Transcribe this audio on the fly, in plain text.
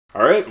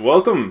Alright,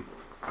 welcome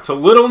to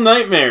Little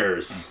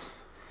Nightmares.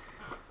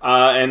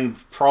 And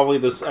probably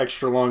this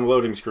extra long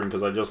loading screen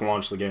because I just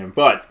launched the game.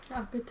 But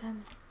oh, good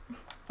time.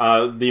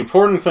 The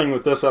important thing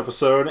with this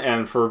episode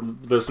and for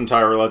this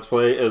entire Let's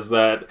Play is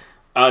that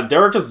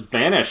Derek has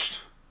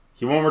vanished.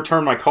 He won't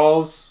return my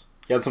calls.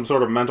 He had some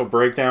sort of mental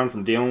breakdown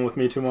from dealing with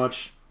me too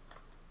much.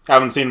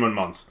 Haven't seen him in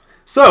months.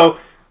 So,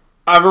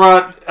 I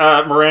brought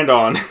Miranda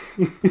on.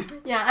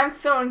 Yeah, I'm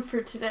filling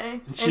for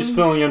today. She's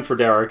filling in for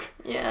Derek.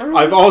 Yeah.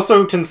 I've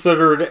also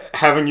considered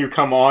having you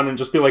come on and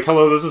just be like,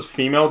 hello, this is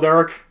female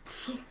Derek.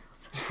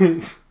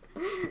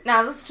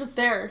 Nah, that's just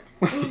Derek.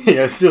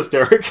 Yeah, it's just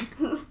Derek.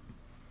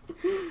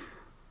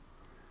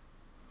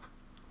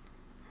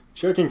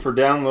 Checking for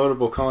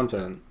downloadable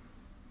content.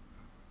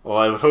 Well,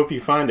 I would hope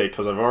you find it,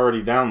 because I've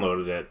already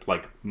downloaded it,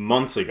 like,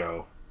 months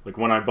ago. Like,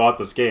 when I bought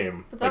this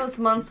game. But that was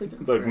months ago.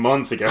 Like,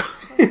 months ago.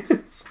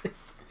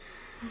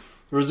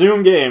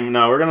 Resume game.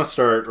 No, we're gonna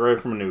start right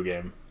from a new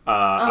game.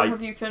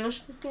 Have you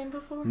finished this game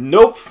before?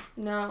 Nope.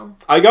 No.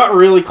 I got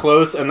really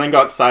close and then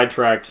got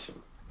sidetracked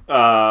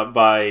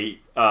by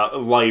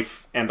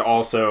Life and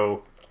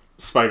also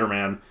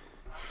Spider-Man.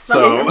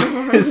 So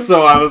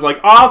I was like,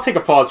 oh, I'll take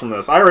a pause from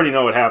this. I already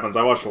know what happens.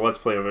 I watched a Let's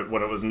Play of it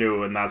when it was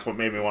new, and that's what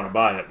made me want to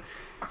buy it.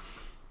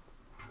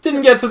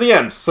 Didn't get to the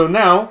end, so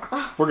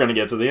now we're gonna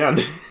get to the end.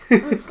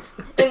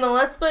 In the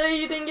Let's Play,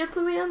 you didn't get to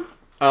the end?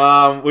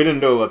 We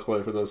didn't do a Let's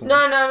Play for this one.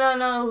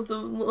 No. The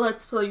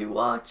Let's Play you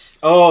watched.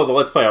 Oh, the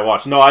Let's Play I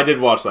watched. No, I did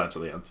watch that to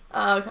the end.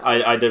 Okay.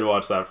 I did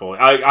watch that fully.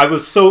 I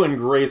was so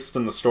engrossed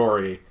in the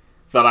story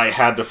that I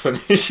had to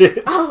finish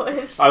it.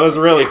 Oh, I was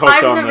really hooked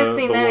on the lore. I've never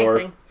seen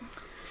anything.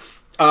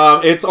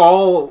 It's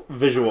all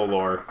visual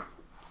lore.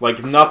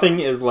 Like, nothing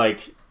is,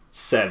 like,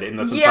 said in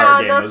this entire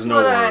game. There's no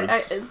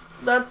words.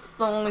 That's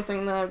the only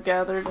thing that I've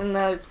gathered, and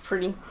that it's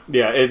pretty.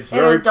 Yeah, it's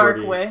very in a dark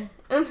pretty. way.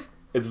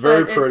 It's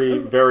very pretty,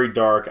 very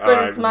dark, and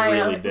I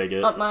really dig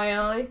it. Up my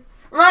alley.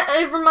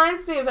 It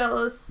reminds me of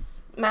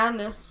Alice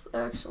Madness,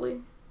 actually.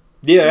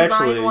 Yeah,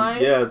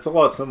 Design-wise. yeah, it's a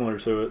lot similar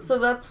to it. So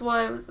that's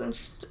why I was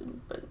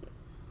interested, but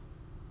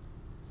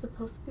it's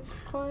supposed to be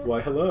this quiet.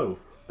 Why, hello.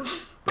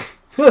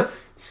 Oh,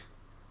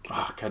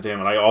 God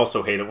damn it, I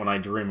also hate it when I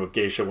dream of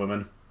geisha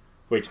women.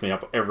 Wakes me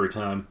up every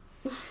time.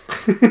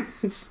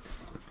 Is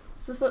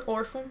this an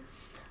orphan?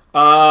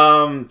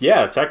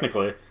 Yeah,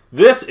 technically.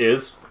 This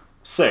is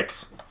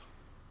 6.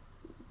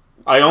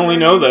 I only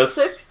know this.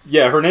 6?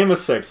 Yeah, her name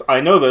is 6. I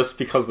know this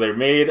because they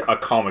made a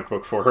comic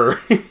book for her.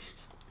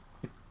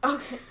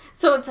 Okay,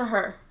 so it's a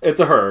her. It's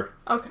a her.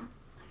 Okay.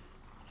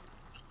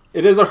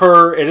 It is a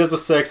her. It is a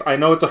 6. I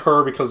know it's a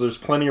her because there's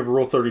plenty of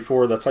Rule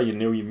 34. That's how you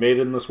knew you made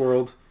it in this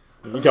world.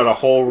 You got a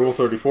whole Rule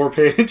 34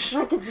 page.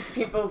 I could just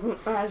people's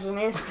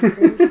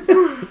imaginations.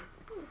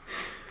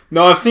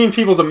 No, I've seen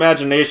people's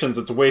imaginations.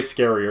 It's way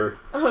scarier.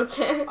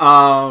 Okay.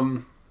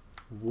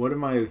 What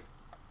am I...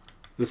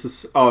 This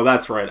is... Oh,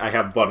 that's right. I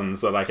have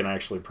buttons that I can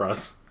actually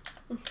press.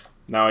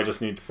 Now I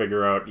just need to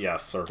figure out...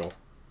 Yes, circle.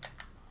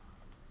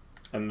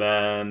 And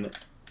then...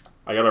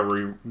 I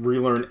gotta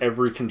relearn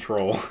every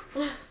control.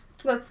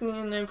 That's me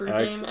in every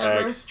X, game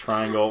ever. X,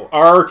 triangle,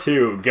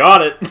 R2.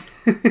 Got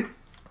it!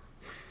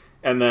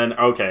 And then,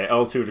 okay,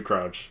 L2 to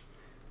crouch.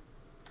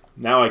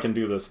 Now I can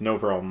do this, no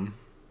problem.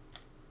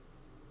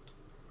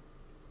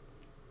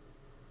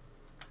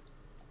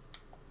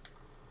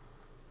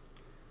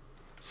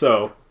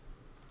 So,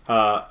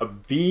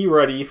 be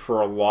ready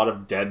for a lot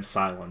of dead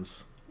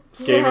silence.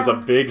 This game is a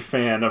big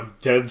fan of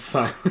dead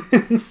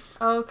silence.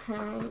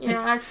 Okay,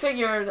 yeah, I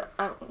figured.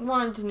 I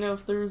wanted to know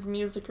if there was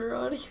music or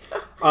audio.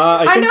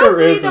 I think there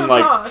is in,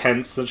 like,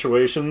 tense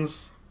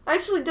situations.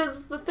 Actually,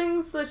 does the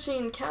things that she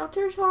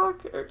encounters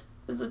talk, or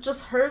is it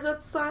just her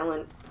that's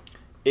silent?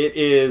 It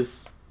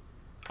is...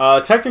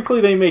 technically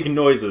they make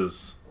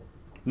noises.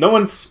 No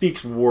one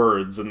speaks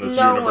words in this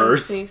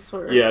universe. No one speaks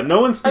words. Yeah, no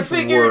one speaks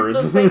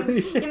words. The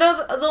things, you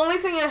know, the only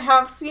thing I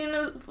have seen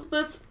of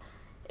this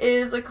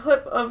is a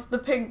clip of the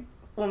pig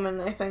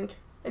woman, I think.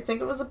 I think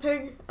it was a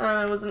pig.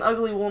 It was an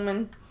ugly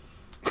woman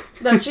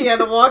that she had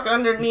to walk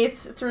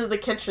underneath through the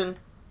kitchen.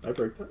 I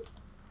break that.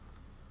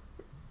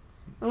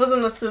 It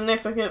wasn't a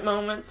significant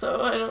moment,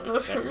 so I don't know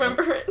if you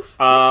remember it.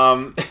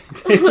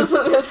 It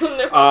wasn't a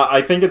significant.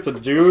 I think it's a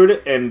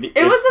dude, and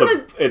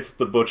it's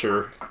the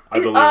butcher. I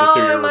believe is who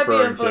you're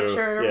referring to.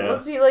 Butcher. Yeah.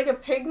 Was he like a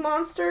pig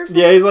monster?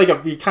 Yeah, he's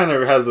like he kind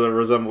of has a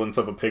resemblance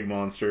of a pig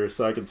monster,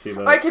 so I can see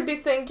that. I could be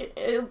thinking.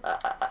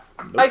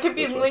 I could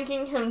be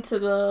linking him to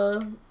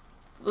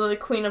the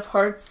Queen of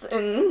Hearts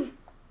in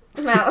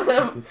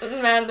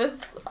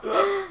Madness,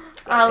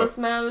 Alice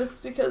Madness,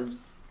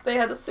 because they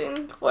had a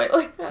scene quite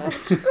like that.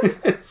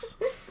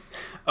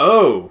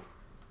 Oh.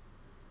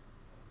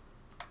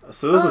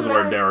 So this is nice.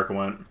 where Derek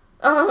went.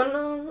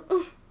 Oh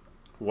no.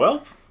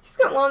 Well, he's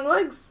got long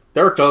legs.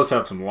 Derek does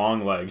have some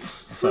long legs,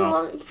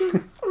 so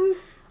he's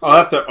I'll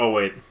have to. Oh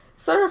wait.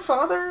 Is that her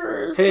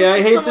father? Or hey,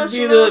 I hate to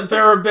be the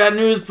bearer of bad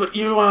news, but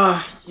you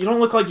don't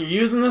look like you're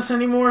using this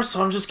anymore,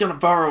 so I'm just gonna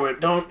borrow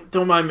it.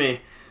 Don't mind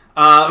me.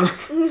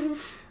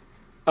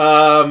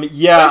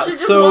 Yeah, or she's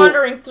just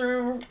wandering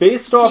through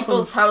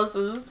people's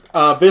houses.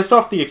 Based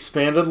off the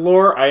expanded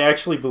lore, I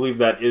actually believe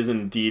that is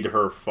indeed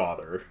her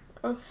father.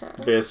 Okay.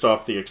 Based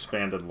off the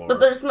expanded lore. But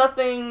there's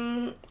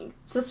nothing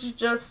to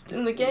suggest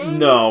in the game?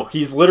 No,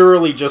 he's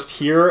literally just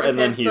here and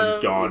then he's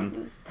gone.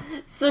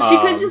 So she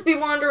could just be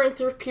wandering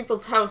through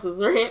people's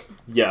houses, right?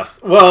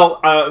 Yes. Well,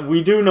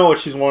 we do know what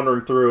she's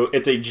wandering through.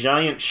 It's a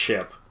giant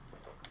ship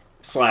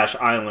 /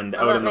 island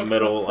out in the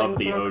middle of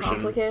the ocean.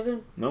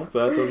 Complicated. Nope,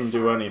 that doesn't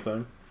do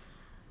anything.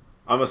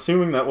 I'm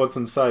assuming that what's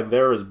inside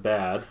there is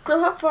bad. So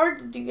how far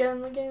did you get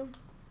in the game?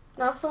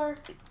 Not far?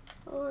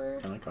 Or...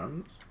 Can I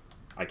climb this?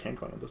 I can't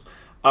climb this.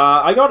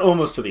 I got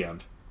almost to the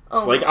end.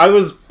 Oh, like, I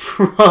was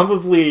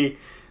probably,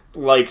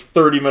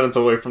 30 minutes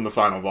away from the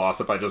final boss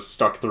if I just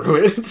stuck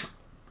through it.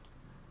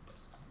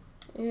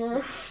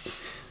 Yeah.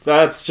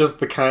 That's just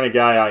the kind of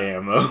guy I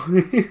am, though.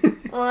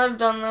 Well, I've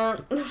done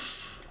that.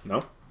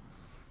 No?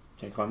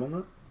 Can't climb on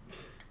that?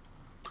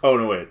 Oh,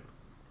 no, wait.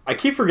 I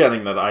keep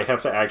forgetting that I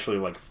have to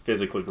actually,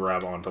 physically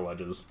grab onto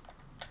ledges.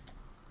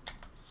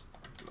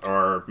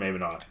 Or maybe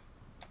not.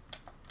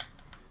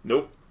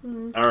 Nope.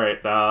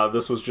 Alright,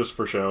 this was just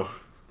for show.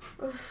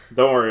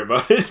 Don't worry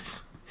about it.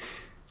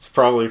 It's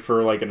probably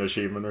for, an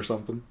achievement or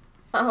something.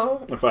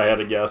 Oh. If I had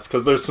to guess.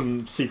 Because there's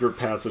some secret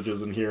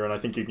passages in here, and I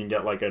think you can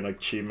get, an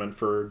achievement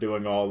for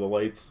doing all the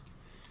lights.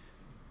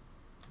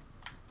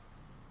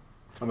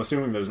 I'm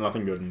assuming there's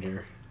nothing good in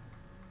here.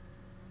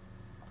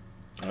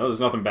 Well, there's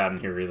nothing bad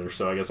in here either,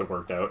 so I guess it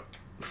worked out.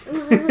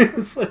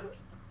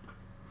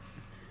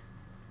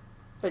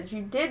 But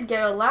you did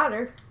get a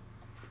ladder.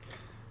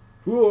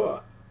 Ooh.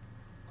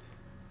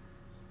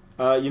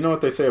 You know what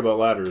they say about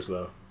ladders,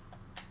 though?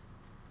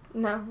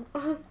 No.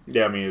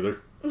 Yeah, me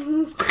either.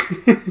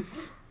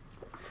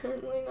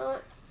 Certainly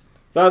not.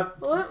 That.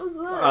 What was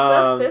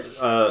that? Is that fish?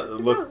 I think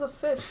it was a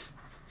fish.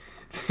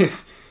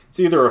 It's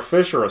either a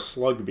fish or a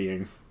slug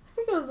being. I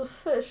think it was a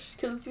fish,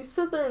 because you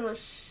said they're in the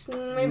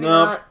maybe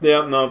not.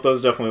 Yeah, no,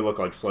 those definitely look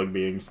like slug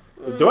beings.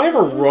 Do I have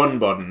a run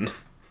button?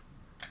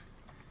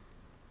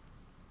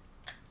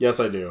 Yes,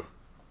 I do.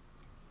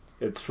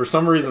 It's for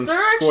some reason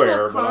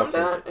square. Is there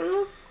actual combat in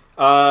this?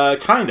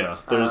 Kinda.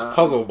 There's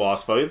puzzle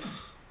boss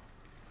fights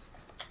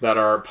that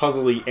are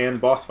puzzly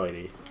and boss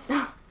fighty.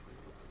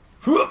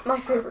 My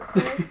favorite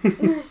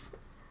kind.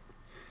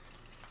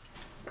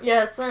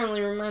 Yeah, it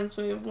certainly reminds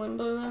me of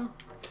Limbo, though.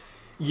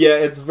 Yeah,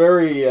 it's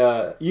very,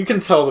 you can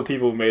tell the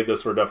people who made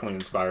this were definitely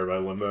inspired by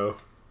Limbo.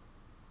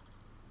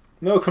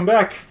 No, come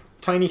back,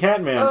 Tiny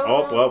Hat Man.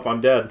 Oh, no. Well,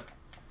 I'm dead.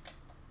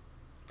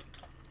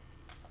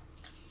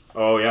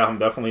 Oh, yeah, I'm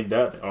definitely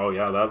dead. Oh,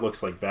 yeah, that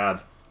looks like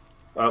bad.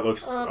 That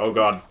looks... oh,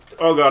 God.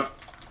 Oh, God.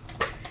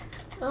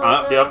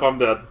 No. Yep, I'm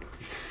dead.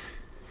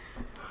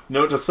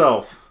 Note to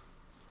self.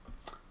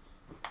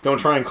 Don't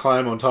try and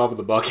climb on top of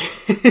the bucket.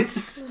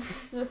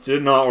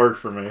 Did not work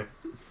for me.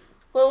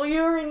 Well,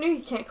 you already knew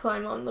you can't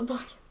climb on the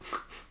buckets.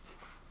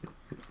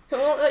 It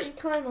won't let you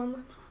climb on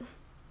them.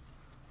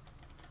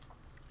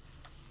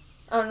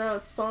 Oh, no,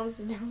 it spawns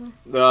down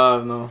there.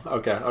 No.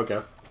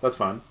 Okay. That's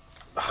fine.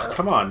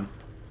 Come on.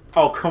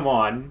 Oh, come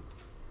on.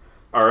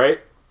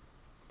 Alright.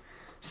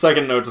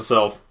 Second note to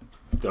self.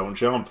 Don't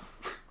jump.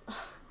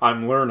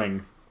 I'm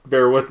learning.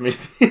 Bear with me.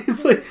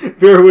 It's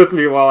bear with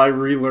me while I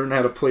relearn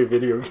how to play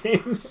video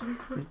games.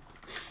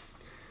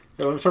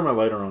 Yeah, let me turn my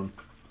lighter on.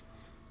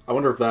 I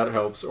wonder if that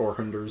helps or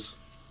hinders.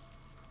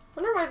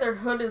 I wonder why their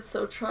hood is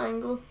so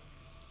triangle.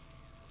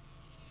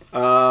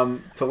 To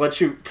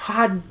let you...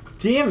 God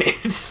damn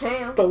it!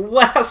 Damn. The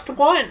last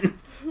one!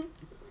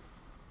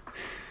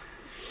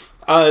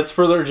 It's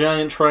for their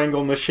giant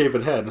triangle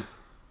misshapen head.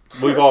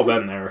 We've all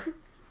been there.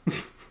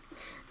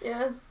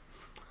 Yes.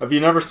 Have you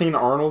never seen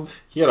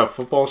Arnold? He had a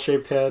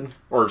football-shaped head.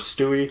 Or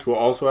Stewie, who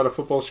also had a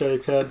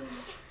football-shaped head.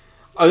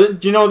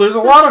 You know, there's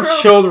a lot of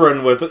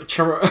children with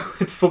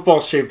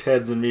football-shaped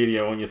heads in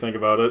media when you think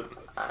about it.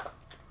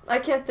 I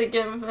can't think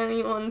of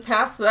anyone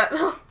past that,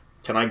 though.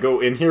 Can I go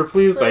in here,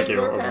 please? So Thank you.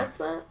 Go past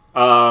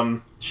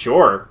that?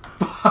 Sure.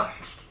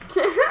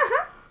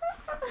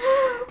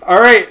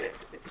 Alright.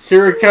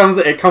 Here it comes.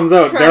 It comes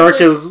out. Tragic.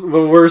 Derek is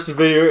the worst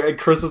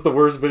Chris is the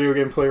worst video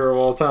game player of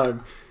all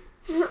time.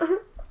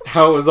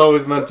 How it was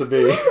always meant to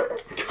be.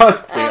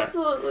 God damn.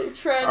 Absolutely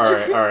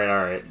tragic.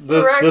 Alright.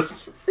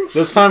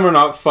 This time we're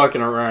not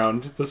fucking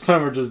around. This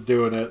time we're just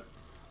doing it.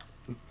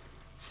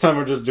 This time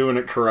we're just doing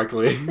it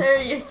correctly.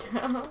 There you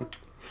go.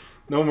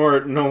 No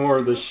more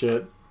of this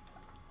shit.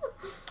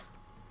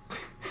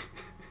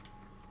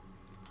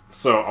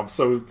 So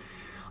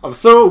I'm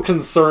so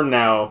concerned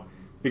now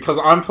because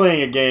I'm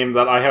playing a game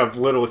that I have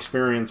little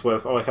experience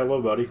with. Oh,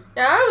 hello, buddy.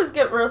 Yeah, I always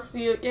get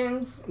rusty at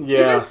games.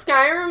 Yeah. Even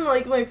Skyrim,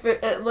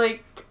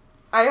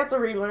 I have to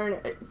relearn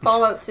it.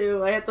 Fallout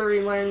 2, I have to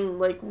relearn,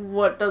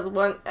 what does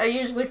what. I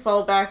usually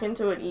fall back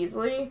into it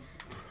easily.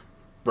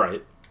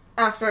 Right.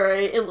 After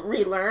I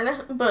relearn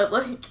it, but,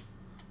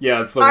 Yeah,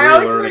 it's the I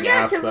always relearning forget,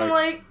 aspect. because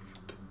I'm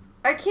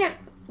I can't...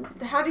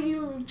 How do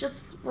you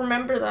just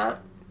remember that?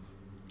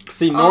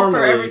 See, normally...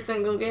 for every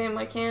single game,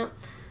 I can't.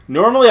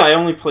 Normally, I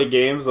only play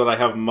games that I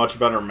have much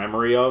better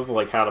memory of,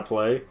 like how to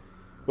play,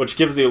 which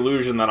gives the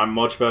illusion that I'm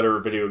much better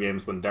at video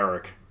games than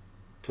Derek.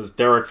 Because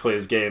Derek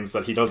plays games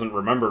that he doesn't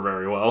remember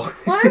very well.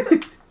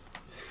 What?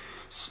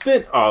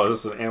 Spin. Oh,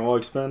 is this an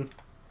analog spin?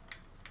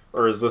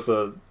 Or is this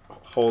a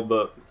hold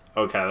the...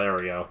 Okay, there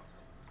we go.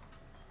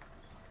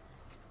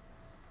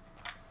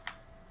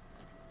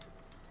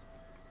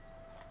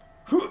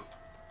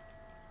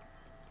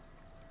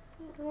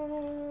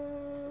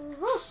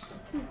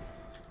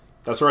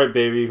 That's right,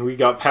 baby. We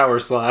got power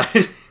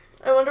slide.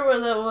 I wonder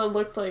what that would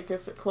look like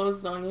if it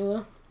closed on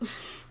you,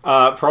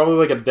 though. Probably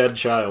like a dead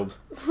child.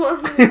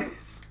 I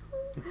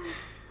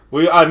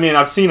mean,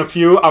 I've seen a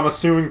few. I'm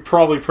assuming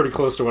probably pretty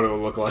close to what it would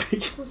look like.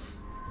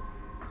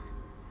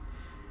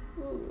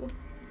 Ooh,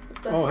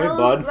 what the oh, hell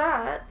hey, bud. Is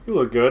that? You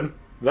look good.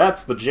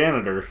 That's the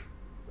janitor.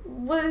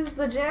 What is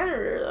the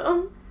janitor,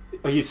 though?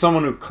 He's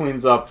someone who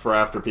cleans up for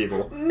after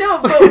people.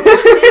 No, but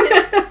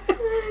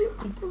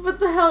what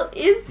the hell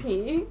is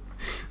he?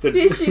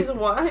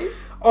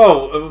 Species-wise?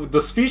 Oh, the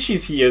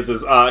species he is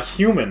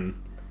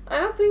human. I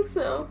don't think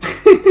so.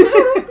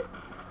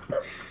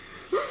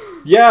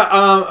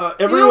 Yeah,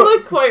 everyone... You don't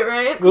look quite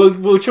right. Well,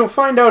 what you'll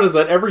find out is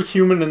that every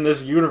human in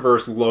this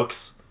universe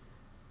looks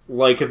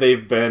like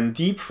they've been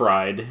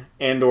deep-fried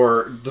and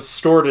or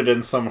distorted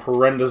in some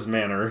horrendous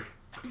manner.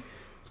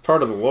 It's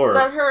part of the lore. Is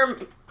that her,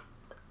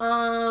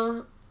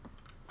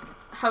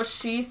 how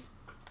she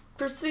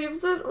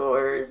perceives it,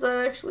 or is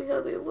that actually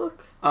how they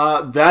look?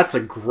 That's a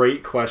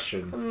great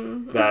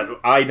question that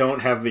I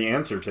don't have the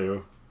answer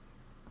to.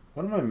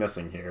 What am I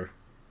missing here?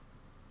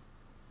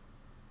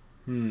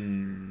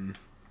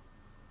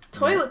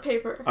 Toilet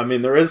paper. I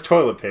mean, there is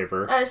toilet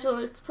paper.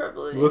 Actually, it's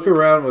probably... Look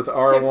around with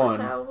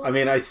R1. I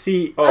mean, I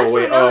see... Oh,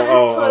 actually, wait. No,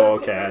 oh,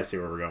 okay. I see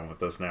where we're going with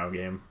this now,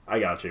 game. I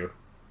got you.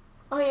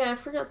 Oh, yeah, I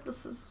forgot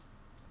this is...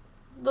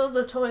 Those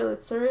are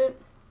toilets, right?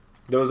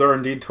 Those are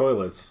indeed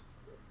toilets.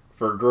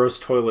 For gross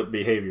toilet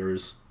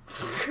behaviors.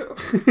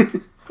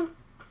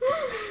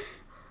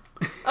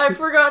 I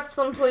forgot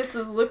some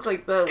places look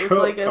like that with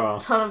like a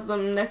ton of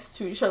them next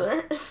to each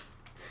other. It's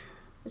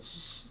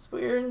just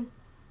weird.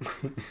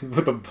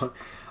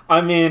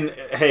 I mean,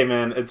 hey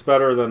man, it's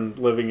better than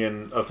living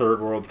in a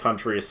third world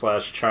country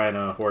 /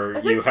 China where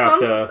you have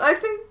to... I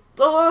think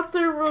a lot of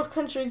third world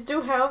countries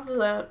do have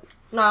that.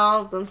 Not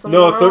all of them. Some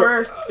of them are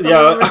worse. Some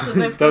of them are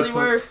significantly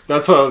worse.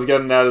 That's what I was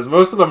getting at, is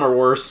most of them are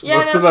worse. Yeah,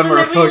 most of them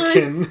are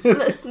fucking...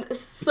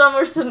 some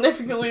are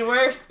significantly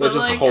worse, but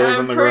just like, holes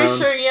I'm in the pretty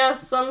ground. sure,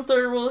 yes, some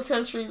third world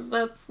countries,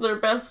 that's their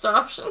best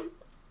option.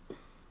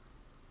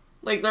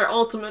 Like, their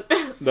ultimate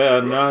best. Yeah,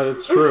 no,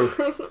 it's true.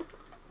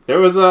 There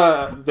was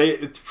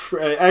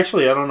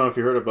actually, I don't know if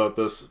you heard about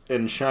this.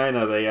 In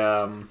China, they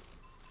got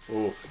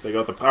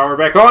the power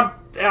back on.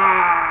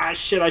 Ah,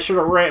 shit, I should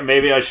have ran.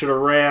 Maybe I should have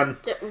ran.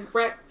 Get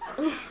wrecked.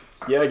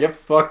 Yeah, get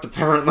fucked,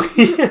 apparently.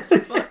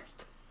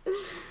 Fucked.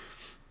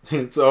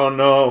 It's, oh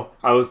no,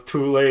 I was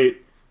too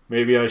late.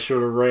 Maybe I should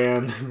have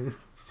ran.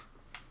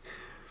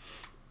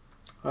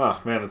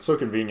 Oh, man, it's so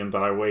convenient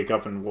that I wake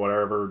up in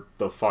whatever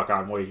the fuck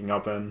I'm waking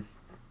up in.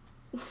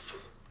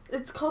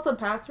 It's called a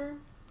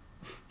bathroom?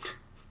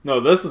 No,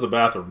 this is a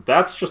bathroom.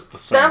 That's just the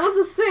sink. That was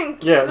a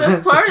sink. Yeah.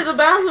 That's part of the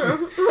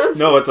bathroom.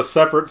 No, it's a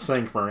separate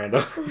sink,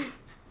 Miranda.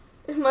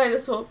 It might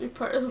as well be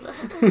part of the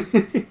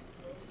bathroom.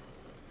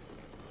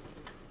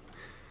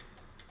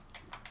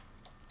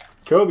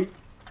 Kobe.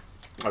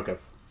 Okay.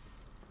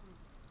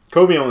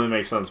 Kobe only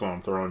makes sense when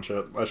I'm throwing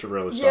shit. I should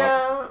really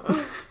stop.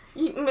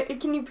 Yeah.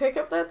 Can you pick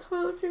up that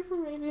toilet paper,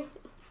 maybe?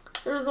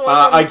 There's one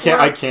I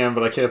can,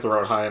 but I can't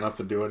throw it high enough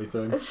to do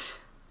anything. The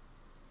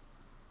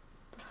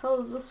hell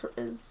is this?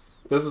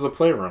 This is a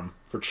playroom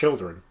for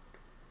children.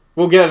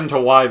 We'll get into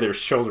why there's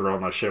children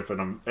on the ship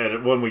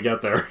when we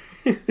get there.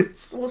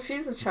 Well,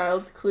 she's a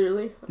child,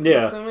 clearly.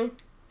 Yeah. Assuming.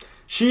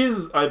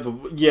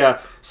 Yeah.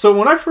 So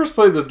when I first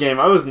played this game,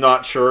 I was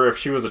not sure if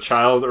she was a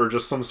child or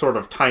just some sort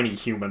of tiny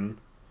human.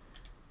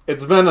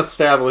 It's been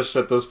established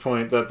at this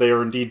point that they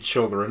are indeed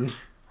children.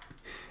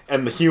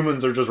 And the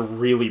humans are just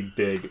really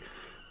big.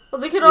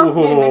 Well, they could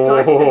also be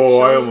neglected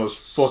children. I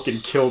almost fucking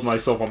killed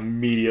myself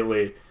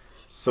immediately.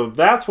 So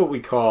that's what we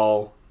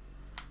call...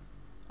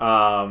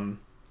 the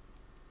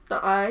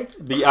eye?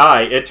 The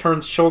eye. It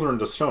turns children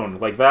to stone.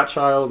 Like that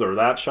child or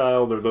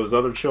those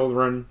other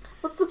children.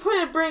 What's the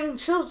point of bringing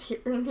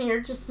children here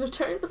just to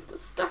turn them to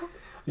stone?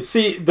 You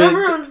see,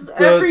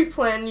 every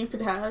plan you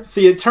could have.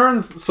 See, it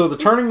turns... So the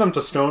turning them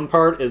to stone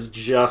part is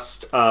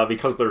just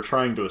because they're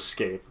trying to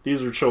escape.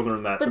 These are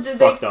children that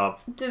fucked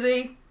up. Do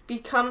they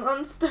become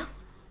unstone?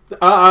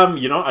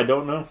 I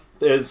don't know.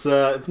 It's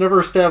never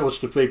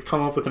established if they've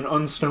come up with an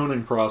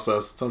unstoning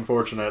process. It's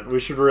unfortunate. We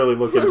should really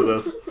look into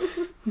this.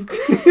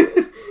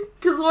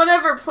 Because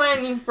whatever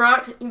plan you've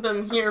brought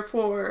them here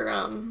for,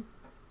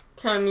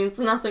 kind of means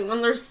nothing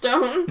when they're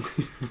stone.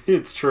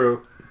 It's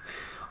true.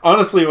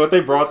 Honestly, what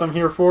they brought them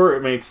here for,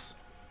 it makes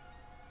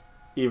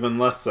even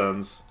less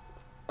sense.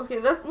 Okay,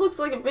 that looks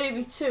like a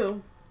baby,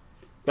 too.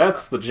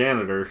 That's the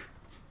janitor.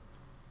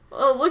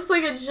 Well, it looks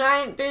like a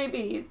giant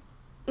baby.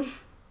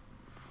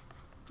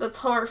 That's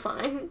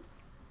horrifying.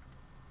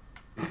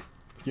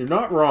 You're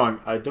not wrong.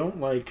 I don't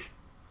like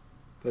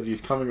that he's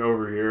coming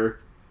over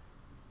here.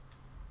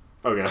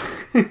 Okay.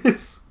 Can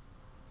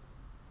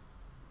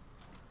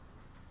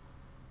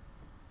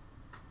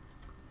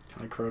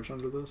I crouch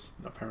under this?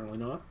 Apparently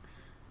not.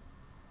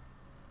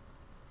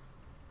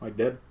 Am I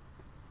dead?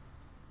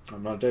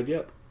 I'm not dead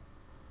yet.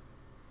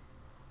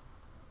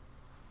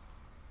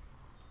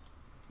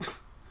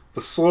 The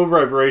slow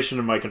vibration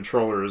in my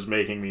controller is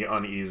making me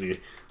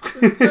uneasy.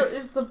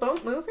 Is the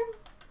boat moving?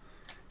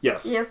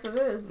 Yes. Yes, it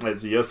is.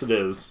 Yes, it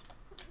is.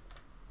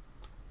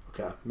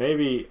 Okay,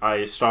 maybe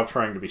I stop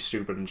trying to be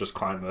stupid and just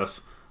climb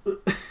this.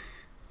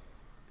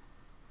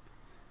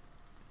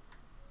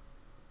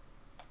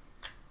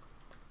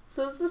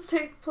 So does this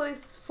take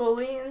place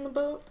fully in the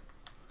boat?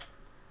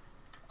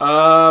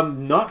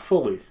 Not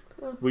fully.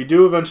 Oh. We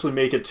do eventually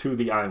make it to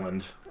the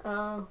island.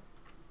 Oh.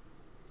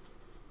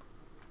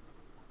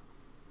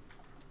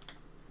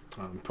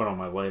 Put on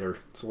my lighter.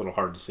 It's a little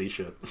hard to see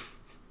shit.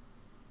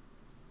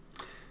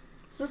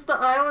 Is this the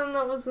island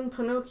that was in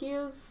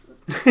Pinocchio's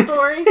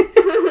story?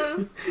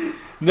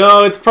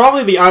 No, it's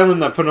probably the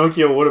island that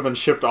Pinocchio would have been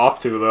shipped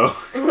off to, though.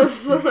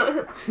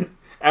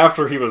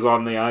 After he was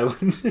on the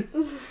island.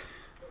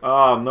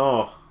 Oh,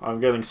 no. I'm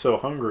getting so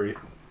hungry.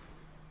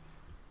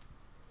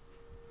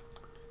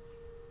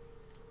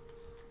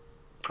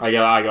 I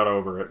got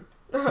over it.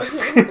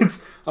 Okay.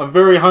 I'm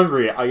very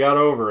hungry. I got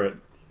over it.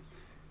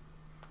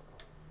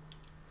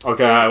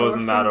 Okay, I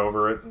wasn't that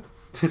over it.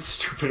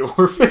 Stupid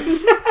orphan.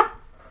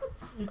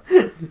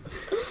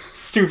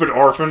 Stupid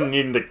orphan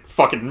needing to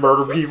fucking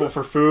murder people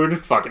for food.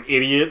 Fucking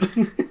idiot.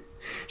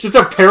 Just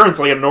have parents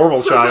like a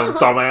normal child,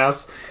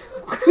 dumbass.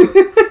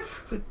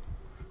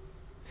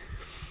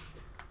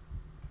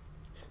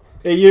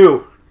 Hey,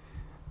 you.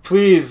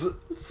 Please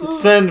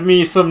send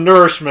me some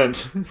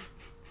nourishment.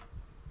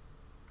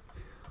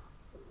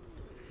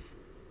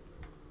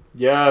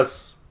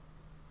 Yes.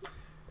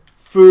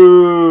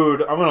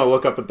 Food. I'm gonna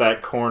look up at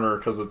that corner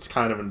because it's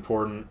kind of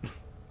important.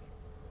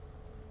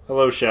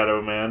 Hello,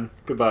 Shadow Man.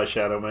 Goodbye,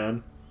 Shadow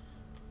Man.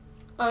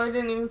 Oh, I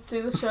didn't even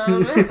see the Shadow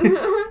Man.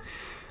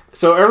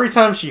 So every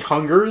time she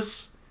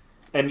hungers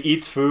and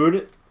eats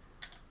food,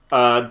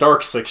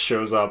 Dark Six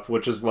shows up,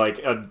 which is like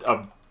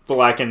a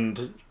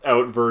blackened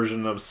out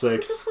version of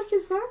Six. What the fuck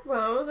is that,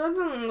 though? That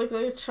doesn't look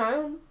like a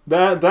child.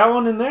 That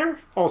one in there?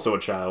 Also a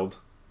child.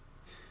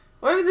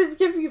 Why would they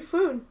give you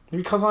food?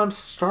 Because I'm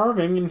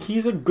starving and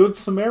he's a good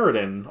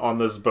Samaritan on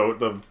this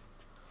boat of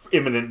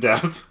imminent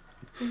death.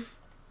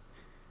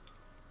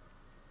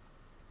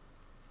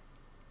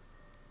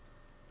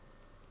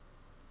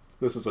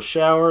 This is a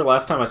shower.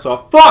 Last time I saw...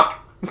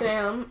 Fuck!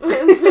 Damn.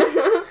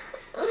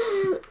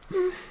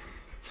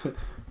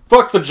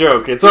 Fuck the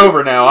joke. It's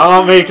over now. I'm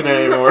not making it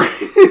anymore.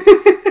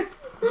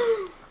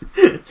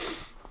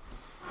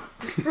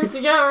 First,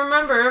 you gotta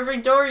remember, every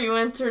door you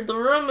enter, the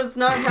room is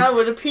not how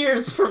it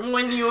appears from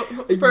when you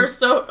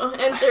first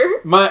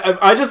enter.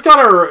 I just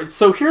gotta...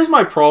 So here's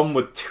my problem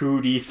with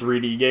 2D,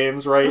 3D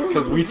games, right?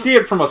 Because we see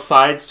it from a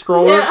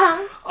side-scroller.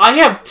 Yeah. I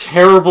have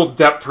terrible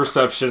depth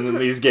perception in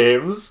these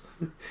games.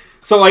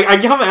 So, like, I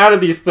come out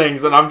of these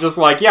things, and I'm just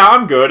like, yeah,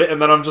 I'm good, and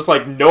then I'm just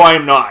like, no, I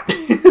am not.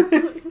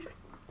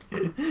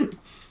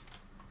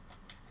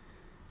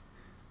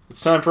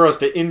 It's time for us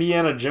to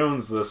Indiana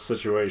Jones this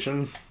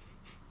situation.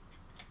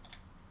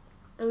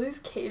 Are these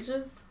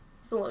cages?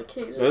 There's a lot of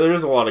cages. Yeah,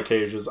 there's a lot of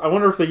cages. I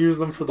wonder if they use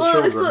them for the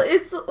children.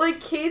 It's like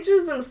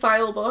cages and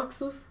file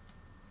boxes.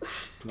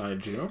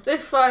 Did you know? They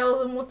file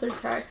them with their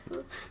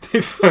taxes.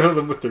 They file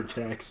them with their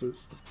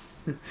taxes.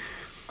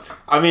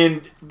 I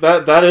mean,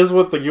 that is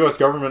what the U.S.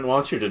 government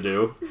wants you to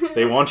do.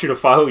 They want you to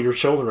file your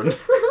children.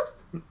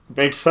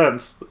 Makes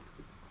sense.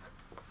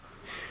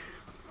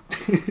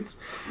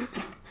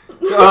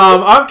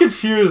 I'm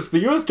confused. The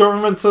U.S.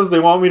 government says they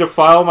want me to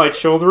file my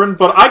children,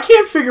 but I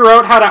can't figure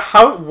out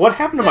what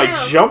happened to my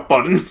jump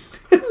button.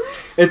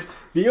 It's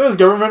the U.S.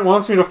 government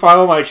wants me to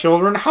file my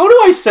children. How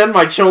do I send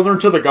my children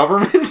to the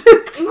government?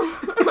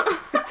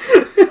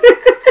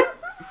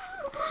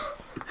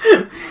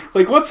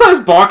 Like, what size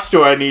box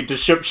do I need to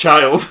ship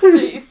child?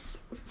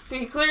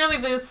 See, clearly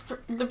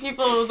the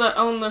people that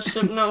own the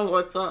ship know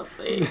what's up.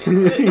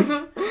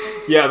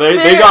 Yeah,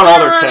 they got all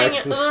their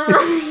taxes. They're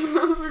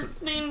running a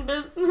pristine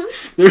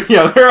business.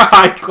 They're a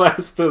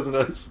high-class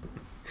business.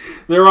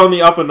 They're on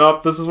the up and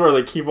up. This is where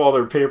they keep all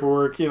their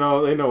paperwork, you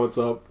know. They know what's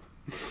up.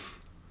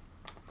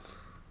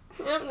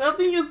 Yep,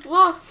 nothing gets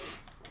lost.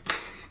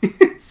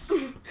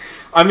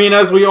 I mean,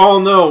 as we all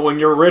know, when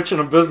you're rich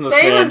and a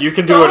businessman, you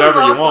can do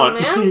whatever you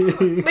want.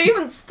 They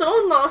even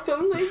stone lock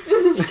them. They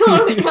just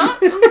totally got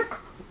them.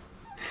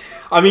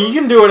 I mean, you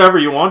can do whatever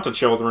you want to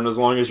children as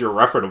long as you're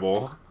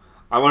reputable.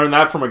 I learned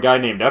that from a guy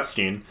named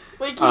Epstein.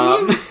 Wait,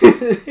 can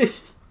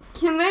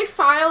they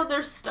file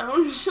their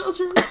stone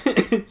children?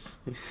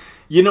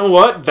 You know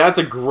what? That's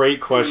a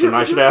great question.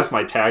 I should ask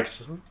my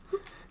tax.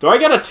 Do I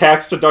get a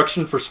tax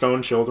deduction for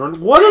stone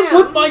children? What is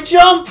with my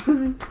jump?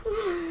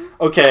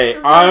 Okay,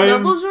 is that a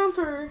double jump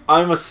or?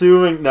 I'm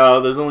assuming...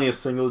 No, there's only a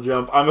single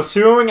jump. I'm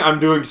assuming I'm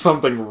doing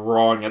something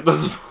wrong at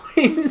this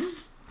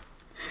point.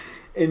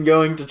 And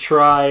going to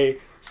try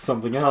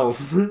something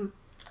else.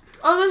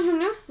 Oh, there's a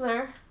noose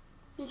there.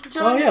 You can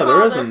join Oh yeah,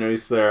 there is a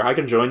noose there. I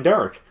can join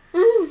Derek.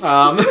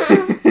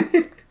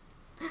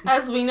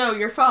 As we know,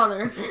 your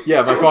father.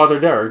 Yeah, my father,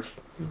 Derek.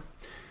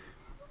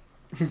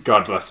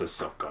 God bless his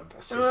soul. God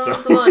bless his soul.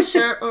 There's a lot of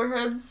shower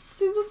heads.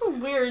 See, this is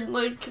weird.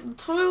 Like, the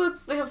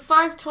toilets, they have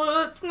 5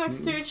 toilets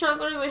next to each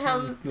other. They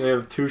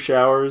have 2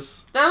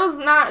 showers. That was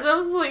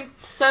like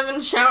 7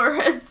 shower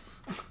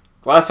heads.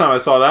 Last time I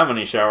saw that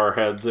many shower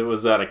heads, it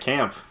was at a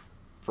camp.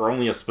 For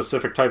only a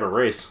specific type of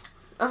race.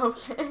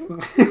 Okay.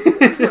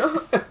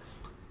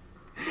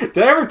 Did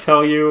I ever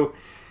tell you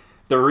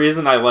the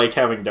reason I like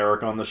having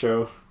Derek on the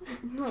show?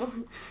 No.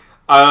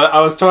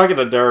 I was talking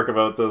to Derek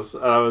about this,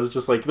 and I was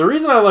just like, the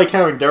reason I like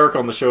having Derek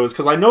on the show is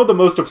because I know the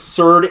most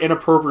absurd,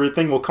 inappropriate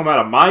thing will come out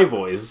of my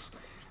voice.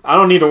 I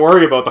don't need to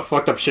worry about the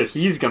fucked up shit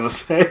he's gonna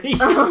say.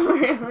 Oh,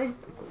 really?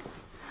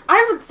 I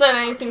haven't said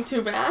anything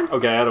too bad.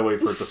 Okay, I had to wait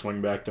for it to swing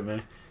back to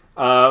me.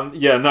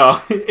 Yeah, no.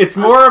 It's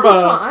more of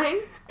a... Fine.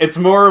 It's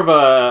more of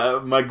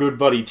a my good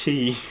buddy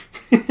T.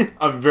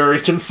 I'm very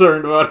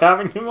concerned about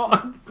having him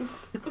on.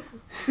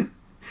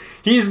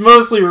 He's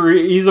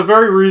he's a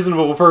very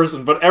reasonable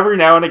person, but every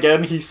now and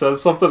again he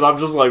says something I'm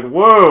just like,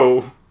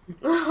 whoa.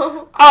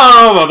 Oh. I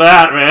don't know about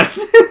that, man.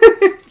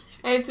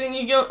 Anything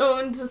you go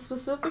into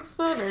specifics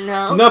about, or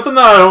no? Nothing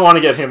that I don't want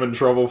to get him in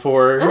trouble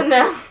for.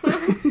 No.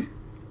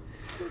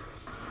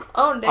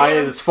 Oh,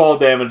 damn. His fall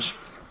damage.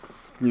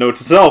 Note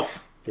to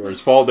self. There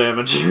is fall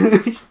damage.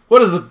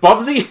 What is this,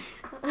 Bubsy?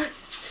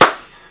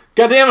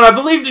 God damn it, I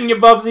believed in you,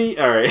 Bubsy.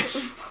 Alright.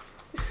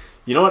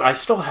 You know what? I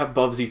still have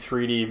Bubsy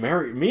 3D.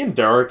 Me and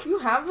Derek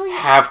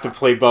have to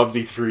play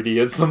Bubsy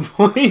 3D at some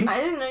point. I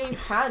didn't know you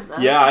had that.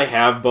 Yeah, I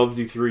have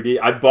Bubsy 3D.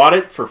 I bought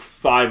it for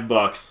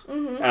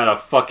 $5 at a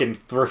fucking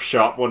thrift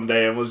shop one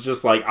day and was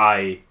just like,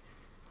 I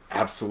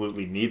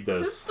absolutely need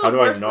this. How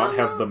do I not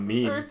have the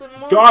meme?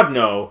 God,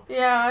 no.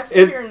 Yeah, I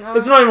figure not.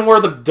 It's not even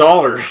worth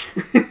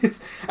 $1.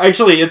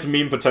 Its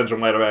meme potential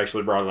might have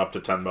actually brought it up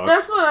to $10.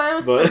 That's what I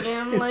was thinking.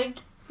 I'm like...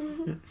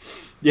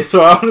 Yeah,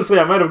 so honestly,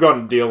 I might have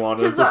gotten a deal on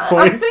it at this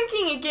point. I'm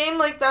thinking a game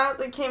like that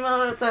came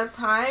out at that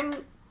time.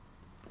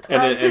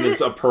 And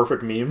it's a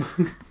perfect meme.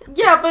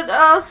 Yeah, but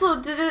also,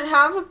 did it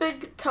have a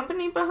big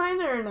company behind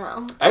it or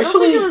no? I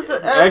don't think it was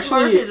as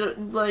marketed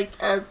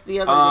as the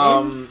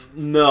other games.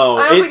 No.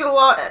 I don't think a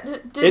lot...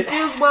 Did it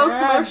do well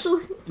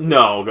commercially?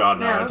 No,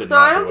 God, no, it did so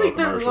not I don't do think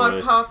well there's a lot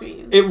of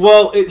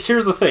copies.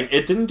 Here's the thing.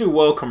 It didn't do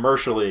well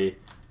commercially,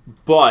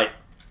 but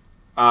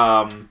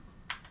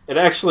it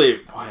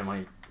actually... Why am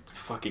I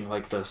fucking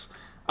like this?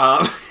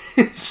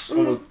 Just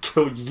almost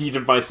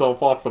yeeted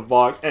myself off the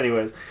box.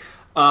 Anyways,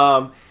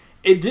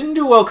 it didn't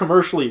do well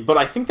commercially, but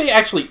I think they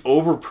actually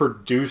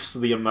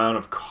overproduced the amount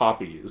of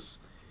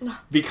copies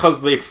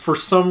because they, for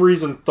some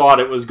reason,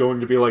 thought it was going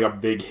to be like a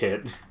big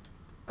hit.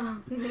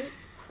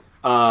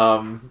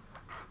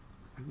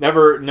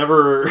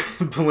 Never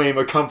blame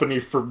a company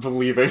for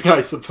believing, I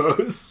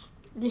suppose.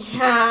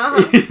 Yeah.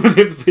 Even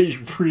if they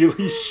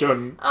really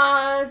shouldn't.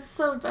 It's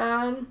so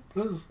bad.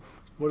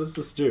 What does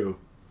this do?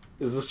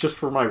 Is this just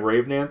for my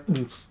rave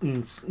dance?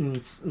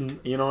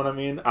 You know what I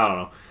mean? I don't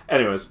know.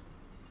 Anyways.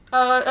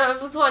 I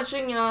was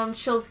watching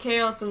Chilled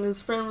Chaos, and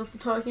his friend was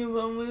talking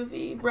about a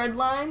movie,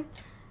 Redline.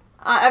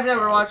 I've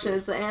never watched it.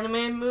 It's an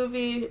anime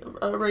movie,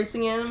 a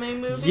racing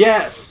anime movie.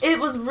 Yes! It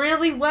was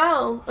really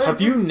well.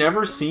 Have you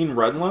never seen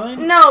Redline?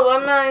 No,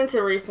 I'm not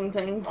into racing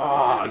things.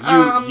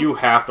 Oh, you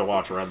have to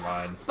watch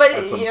Redline.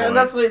 But yeah,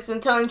 that's what he's been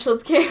telling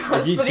Chilled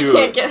Chaos, but he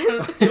can't get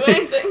him to do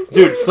anything.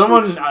 Dude,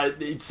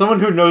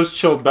 someone who knows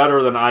Chilled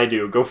better than I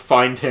do, go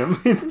find him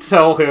and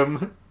tell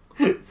him.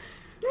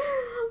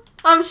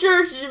 I'm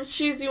sure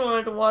Cheesy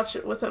wanted to watch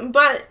it with him,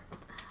 but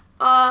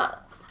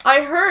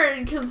I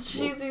heard, because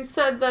Cheesy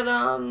said that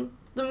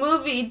the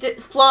movie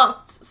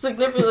flopped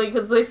significantly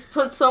because they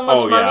put so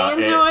much money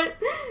into it.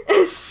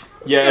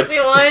 Because he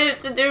wanted it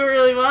to do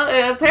really well,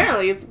 and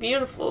apparently it's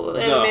beautiful.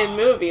 The animated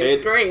movie,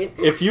 it's great.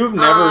 If you've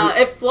never...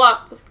 it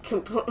flopped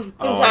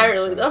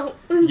entirely, though.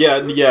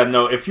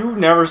 No, if you've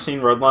never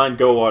seen Redline,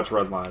 go watch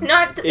Redline.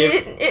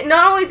 It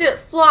not only did it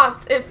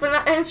flop, it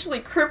financially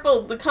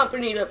crippled the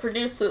company that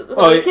produced it.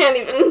 They can't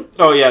even...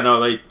 Oh, yeah,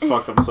 no, they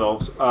fucked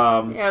themselves.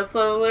 Yeah,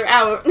 so they're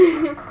out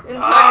entirely.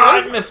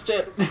 I missed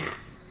it.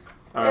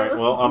 Alright,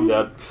 well, I'm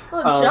dead.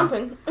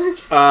 Jumping.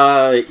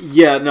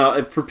 Yeah,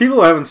 no, for people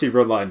who haven't seen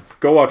Redline,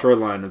 go watch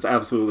Redline. It's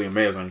absolutely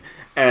amazing.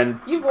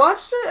 And you've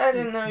watched it? I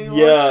didn't know you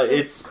watched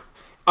it. Yeah,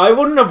 I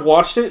wouldn't have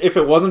watched it if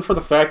it wasn't for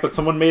the fact that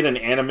someone made an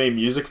anime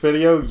music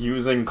video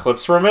using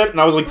clips from it,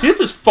 and I was like, this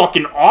is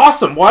fucking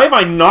awesome! Why have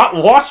I not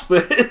watched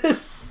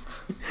this?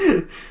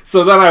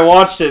 So then I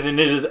watched it,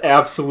 and it is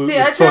absolutely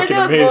fucking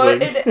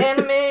amazing. See, I tried to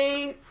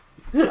avoid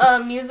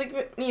anime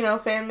music,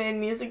 fan-made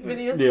music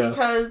videos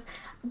because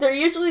they're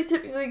usually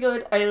typically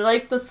good. I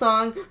like the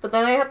song, but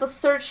then I have to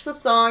search the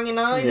song, and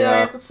not only do I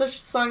have to search the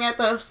song, I have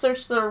to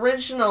search the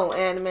original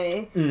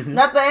anime. Mm-hmm.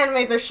 Not the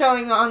anime they're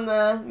showing on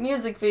the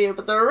music video,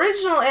 but the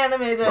original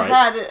anime that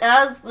had it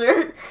as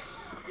their...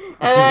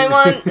 And I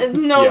want to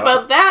know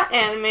about that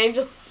anime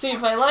just to see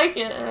if I like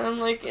it, and I'm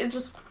like, it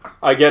just...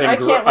 I get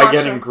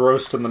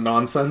engrossed in the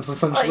nonsense,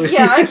 essentially.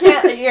 I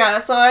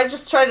can't, so I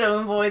just try to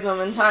avoid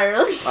them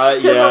entirely.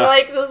 Because I'm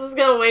like, this is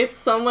going to waste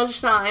so much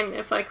time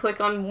if I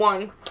click on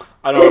one.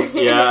 You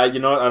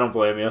know what, I don't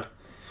blame you.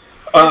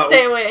 So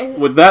stay away.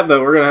 With that,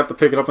 though, we're going to have to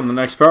pick it up in the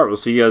next part. We'll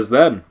see you guys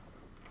then.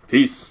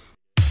 Peace.